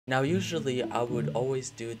Now, usually I would always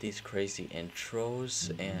do these crazy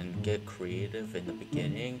intros and get creative in the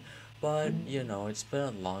beginning, but you know, it's been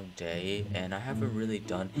a long day and I haven't really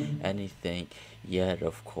done anything yet,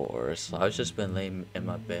 of course. I've just been laying in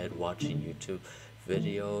my bed watching YouTube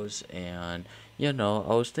videos and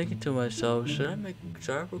I was thinking to myself, should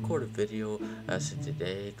I record a video as of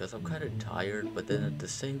today? Because I'm kind of tired, but then at the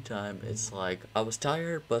same time, it's like I was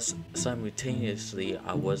tired, but simultaneously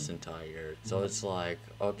I wasn't tired. So it's like,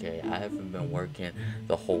 okay, I haven't been working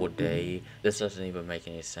the whole day. This doesn't even make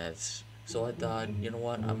any sense. So I thought, you know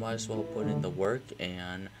what, I might as well put in the work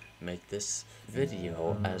and make this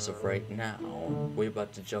video as of right now. We're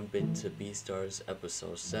about to jump into Beastars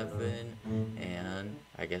episode 7, and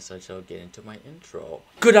I guess I shall get into my intro.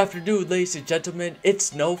 Good afternoon, ladies and gentlemen,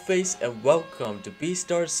 it's NullFace, and welcome to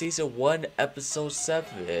Beastars season 1 episode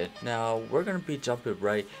 7. Now, we're gonna be jumping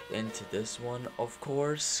right into this one, of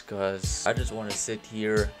course, cause I just wanna sit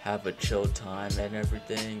here, have a chill time and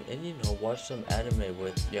everything, and watch some anime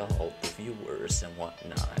with y'all, the viewers and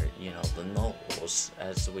whatnot, the nulls,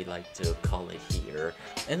 as we like to call it here.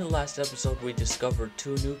 In the last episode, we discovered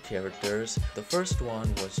 2 new characters. The first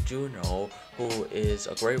one was Juno, who is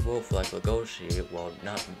a gray wolf like Legoshi. Well,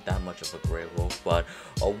 not that much of a gray wolf, but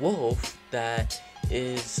a wolf that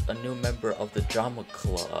is a new member of the drama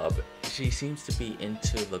club. She seems to be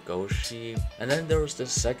into Legoshi. And then there was the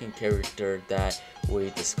second character that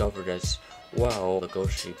we discovered as well.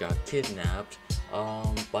 Legoshi got kidnapped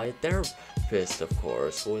by a therapist, of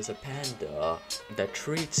course, who is a panda that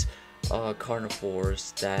treats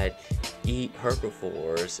carnivores that eat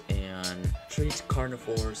herbivores and treats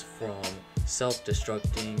carnivores from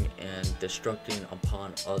self-destructing and destructing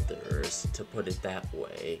upon others, to put it that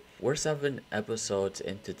way. We're 7 episodes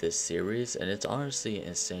into this series, and it's honestly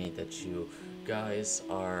insane that you guys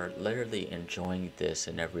are literally enjoying this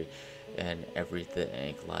and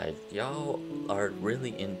everything. Like, y'all are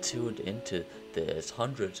really tuned into this,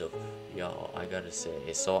 hundreds of y'all, I gotta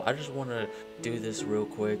say. So I just want to do this real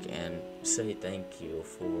quick and say thank you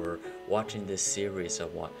for watching this series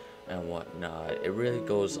and whatnot. It really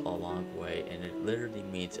goes a long way, and it literally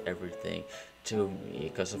means everything to me,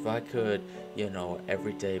 because if I could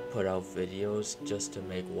every day put out videos just to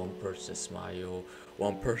make one person smile,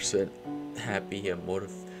 one person happy and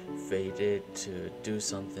motivated to do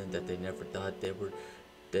something that they never thought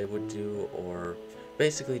they would do, or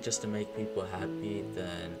basically just to make people happy,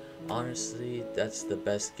 then honestly that's the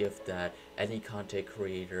best gift that any content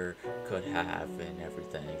creator could have and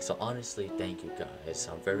everything. So honestly, thank you guys.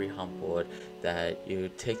 I'm very humbled that you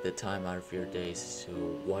take the time out of your days to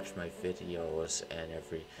watch my videos and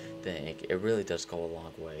everything. It really does go a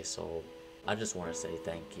long way, so I just want to say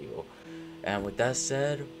thank you. And with that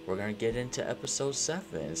said, we're gonna get into episode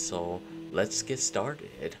 7, so let's get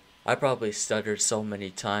started. I probably stuttered so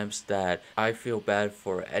many times that I feel bad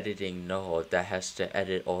for editing Null that has to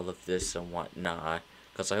edit all of this and whatnot,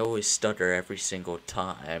 because I always stutter every single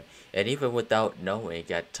time, and even without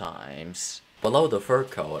knowing at times. Below the fur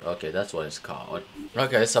coat, okay, that's what it's called.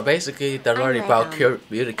 Okay, so basically they're learning about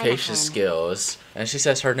communication skills, and she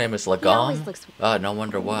says her name is Lagom. No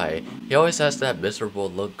wonder why. He always has that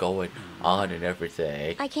miserable look going on and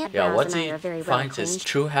everything. Yeah, once he finds his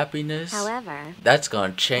true happiness, however, that's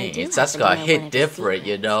gonna change. That's gonna hit different,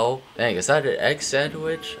 Dang, is that an egg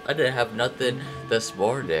sandwich? I didn't have nothing this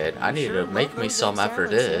morning. I need to make me some after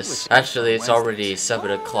this. Actually, it's already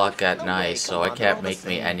 7 o'clock at night, so I can't make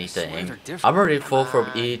me anything. I'm already full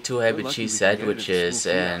from eating 2 ham and cheese sandwiches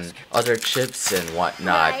and other chips and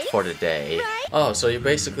whatnot for the day. Oh, so you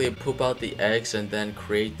basically poop out the eggs and then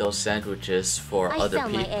create those sandwiches for other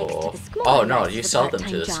people. Oh no, you sell them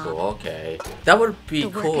to the school, okay. That would be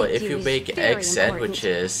cool if you make egg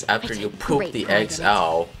sandwiches after you poop the eggs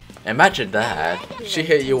out. Imagine that. She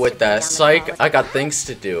hit you with that, psych, I got things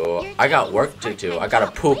to do. I got work to do. I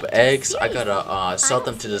gotta poop eggs. I gotta sell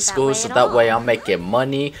them to the school so that way I'm making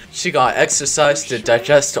money. She got exercise to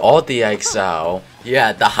digest all the eggs out.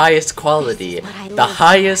 Yeah, the highest quality. The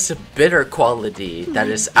highest bitter quality that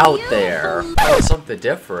is out there. Oh, something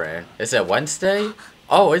different. Is it Wednesday?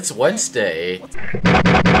 Oh, it's Wednesday.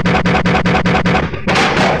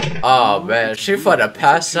 Oh man, she finna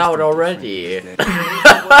pass out already.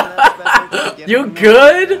 You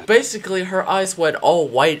good? Basically, her eyes went all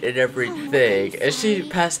white and everything, and she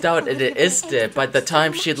passed out in an instant by the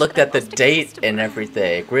time she looked at the date and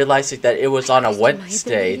everything, realizing that it was on a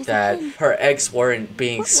Wednesday that her eggs weren't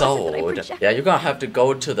being sold. Yeah, you're gonna have to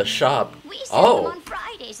go to the shop. Oh.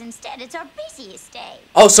 Instead, it's our busiest day.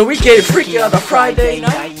 Oh, so we get freaky on a Friday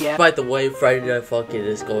night? By the way, Friday Night Funkin'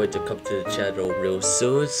 is going to come to the channel real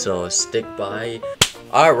soon, so stick by.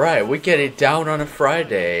 Alright, we get it down on a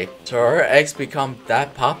Friday. So her eggs become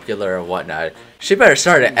that popular and whatnot. She better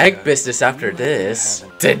start an egg business after this.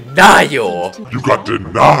 Denial! You got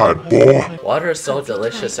denied, boy! Water is so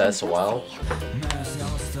delicious as well.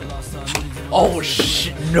 Oh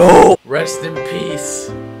shit, no! Rest in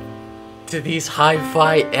peace to these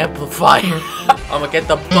hi-fi amplifiers. I'm gonna get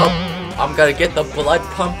the blood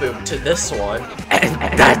pumping to this one. And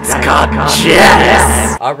that's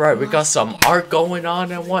gorgeous! Alright, we got some art going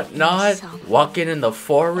on and whatnot. Walking in the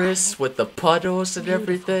forest with the puddles and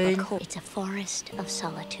everything. It's a forest of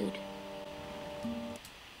solitude.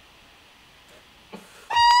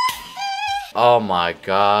 Oh my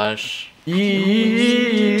gosh.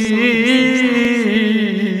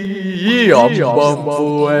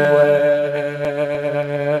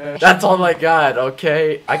 That's all I got,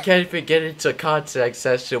 okay? I can't even get into context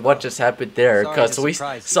as to what just happened there, because we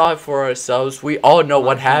saw it for ourselves. We all know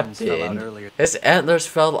what happened. His antlers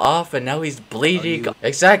fell off and now he's bleeding.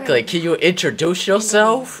 Exactly, can you introduce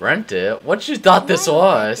yourself? Rent it. What you thought this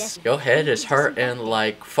was? Your head is hurting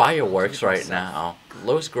like fireworks right now.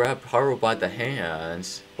 Louis grabbed Haru by the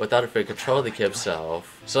hands without even controlling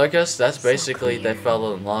himself. So I guess that's basically they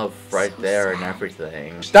fell in love right there and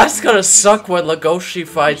everything. That's gonna suck when Legoshi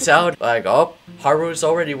finds out, like, oh, Haru's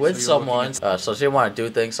already with someone. So she wanna do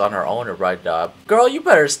things on her own right up. Girl, you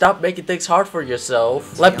better stop making things hard for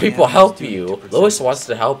yourself. Let people help you. Louis wants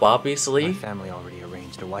to help, obviously. My family already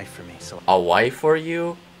arranged a wife for me, so... A wife for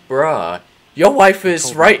you? Bruh. Your wife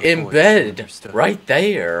is right in bed, right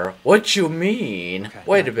there. What you mean?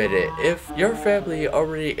 Wait a minute, if your family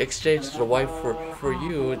already exchanged a wife for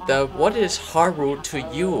you, then what is Haru to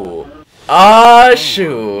you? Ah,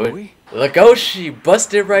 shoot. Legoshi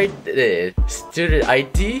busted right in. Student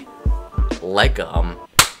ID? Legum.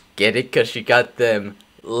 Get it? Cause she got them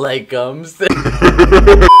legums.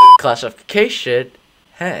 Classification?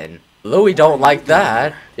 Hen. Louis don't like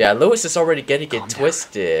that. Yeah, Louis is already getting it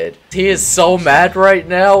twisted. He is so mad right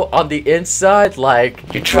now on the inside, like,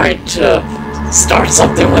 you're trying to start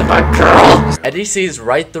something with my girl. And he sees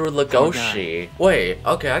right through Legoshi. Wait,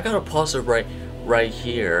 okay, I gotta pause it right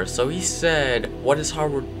here. So he said, what is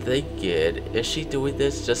Haru thinking? Is she doing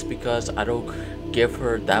this just because I don't give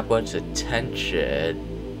her that much attention?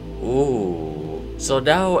 Ooh. So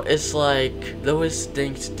now it's like Louis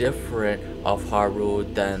thinks different of Haru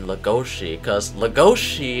than Legoshi, because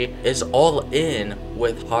Legoshi is all in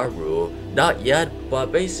with Haru. Not yet,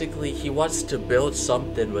 but basically he wants to build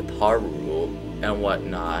something with Haru and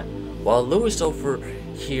whatnot. While Louis over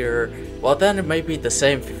here, well, then it may be the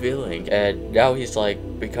same feeling, and now he's like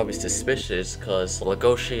becoming suspicious because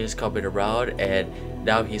Legoshi is coming around, and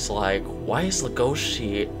now he's like, why is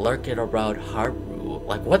Legoshi lurking around Haru?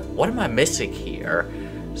 Like, what am I missing here?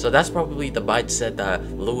 So that's probably the mindset that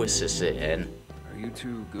Louis is in. Are you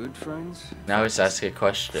two good friends? Now he's asking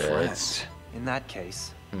questions. Friends. In that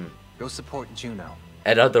case, go support Juno.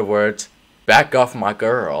 In other words, back off my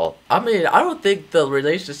girl. I mean, I don't think the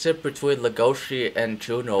relationship between Legoshi and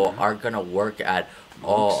Juno are gonna work at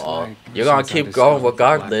all. Like You're gonna keep growing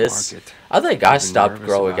regardless. I think I stopped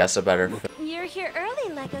growing as a better fit. You're here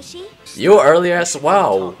early, Legoshi. You earlier as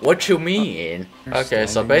well. What you mean? Okay,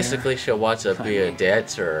 so basically she wants to be a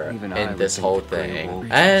dancer in this whole thing.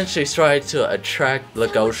 And she's trying to attract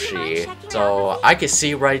Legoshi. So I can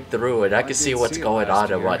see right through it. I can see what's going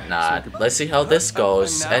on and whatnot. Let's see how this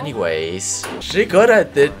goes. Anyways. She good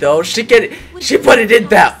at it though. She put it in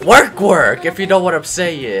that work, if you know what I'm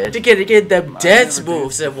saying. She getting in them dance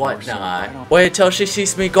moves and whatnot. Wait until she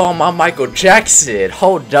sees me go on my Michael Jackson.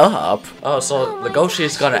 Hold up. Oh, so Legoshi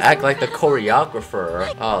is gonna act like the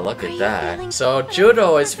choreographer. Oh, look at that. So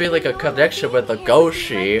Juno is feeling a connection with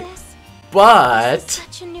Legoshi, but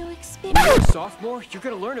Such a new experience. Sophomore, you're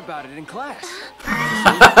gonna learn about it in class.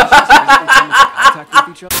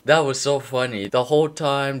 that was so funny. The whole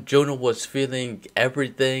time Juno was feeling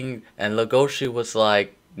everything and Legoshi was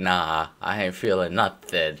like, nah, I ain't feeling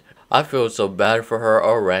nothing. I feel so bad for her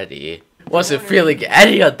already. Wasn't feeling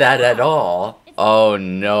any of that at all. Oh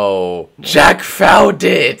no. Jack found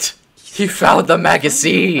it! He found the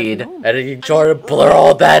magazine! And he tried to blur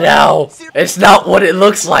all that out. It's not what it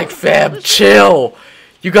looks like, fam. Chill!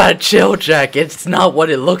 You gotta chill, Jack. It's not what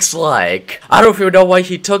it looks like. I don't even know why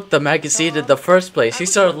he took the magazine in the first place. He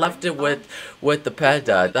sort of left it with the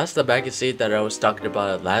panda. That's the magazine that I was talking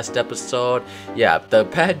about in last episode. Yeah, the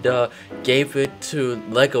panda gave it to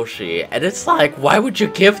Legoshi. And it's like, why would you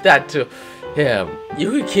give that to him?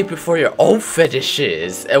 You can keep it for your own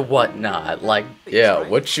fetishes and whatnot. Like, yeah,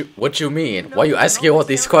 what you mean? Why are you asking all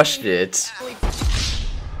these questions?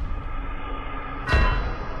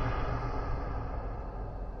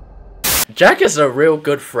 Jack is a real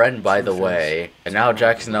good friend, by the way. And now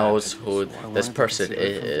Jack knows who this person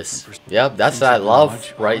is. Yep, that's that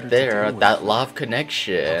love right there. That love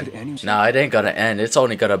connection. Nah, it ain't gonna end. It's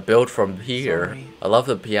only gonna build from here. I love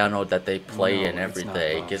the piano that they play and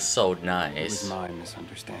everything. It's so nice. my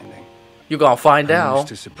misunderstanding. You gonna find out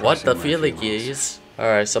used to what the suppressing my feeling feelings. is.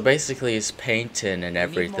 Alright, so basically it's painting and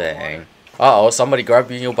everything. Uh-oh, somebody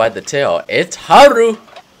grabbing you by the tail. It's Haru!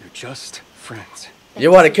 You're just friends. You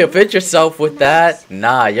want to convince yourself with that?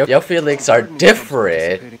 Nah, your feelings are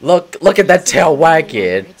different. Look at that tail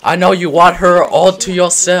wagging. I know you want her all to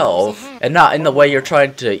yourself. And not in the way you're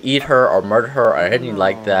trying to eat her or murder her or anything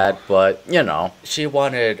like that. But, you know. She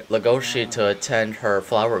wanted Legoshi to attend her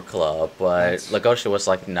flower club. But Legoshi was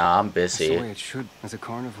like, nah, I'm That's the way busy. it should. As a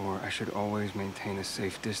carnivore, I should always maintain a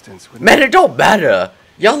safe distance with Man, it don't matter.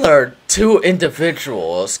 Y'all are two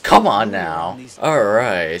individuals. Come on now.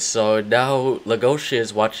 Alright, so now Legoshi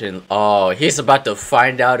is watching. Oh, he's about to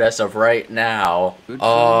find out as of right now.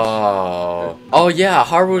 Oh yeah,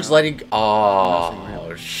 Haru's letting.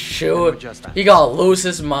 Oh, shoot. He gonna lose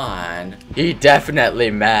his mind. He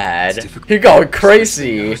definitely mad. He going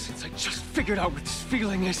crazy. Since I just figured out what this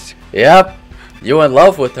feeling is. Yep, you in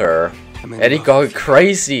love with her. And he going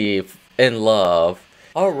crazy in love.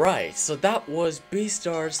 Alright, so that was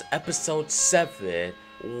Beastars episode 7.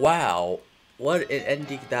 Wow, what an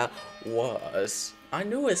ending that was. I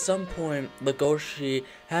knew at some point Legoshi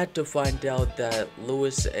had to find out that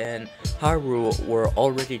Lewis and Haru were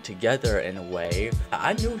already together in a way.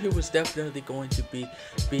 I knew he was definitely going to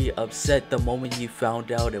be upset the moment he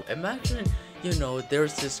found out. Imagine, you know,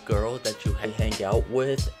 there's this girl that you hang out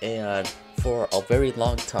with and for a very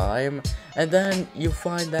long time, and then you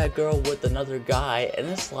find that girl with another guy, and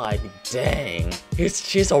it's like, dang,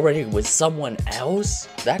 she's already with someone else?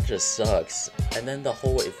 That just sucks. And then the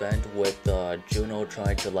whole event with Juno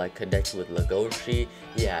trying to like connect with Legoshi,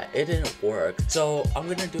 yeah, it didn't work. So I'm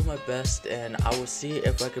gonna do my best, and I will see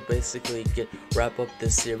if I could basically wrap up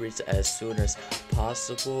this series as soon as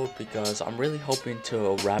possible, because I'm really hoping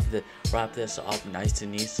to wrap this up nice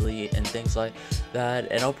and easily and things like that.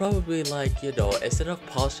 And I'll probably, like, you know, instead of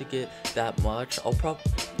pausing it that much,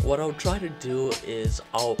 what I'll try to do is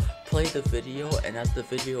I'll play the video, and as the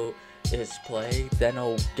video is playing, then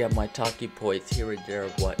I'll get my talking points here and there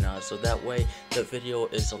and whatnot, so that way the video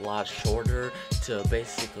is a lot shorter to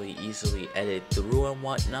basically easily edit through and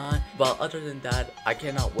whatnot. But other than that, I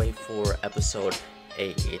cannot wait for episode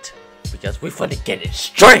 8, because we finna get it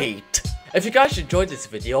straight. If you guys enjoyed this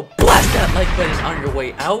video, blast that like button on your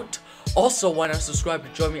way out. Also, why not subscribe to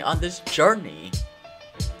join me on this journey?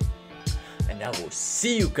 And I will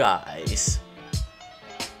see you guys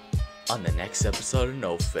on the next episode of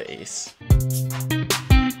NullFace.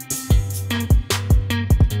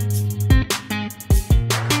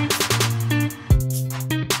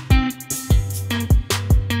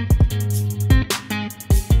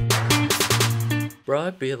 Bro,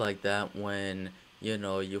 I'd be like that when, you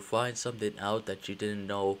know, you find something out that you didn't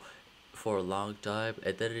know for a long time,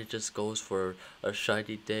 and then it just goes for a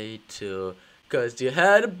shiny day to, cause you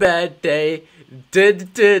had a bad day.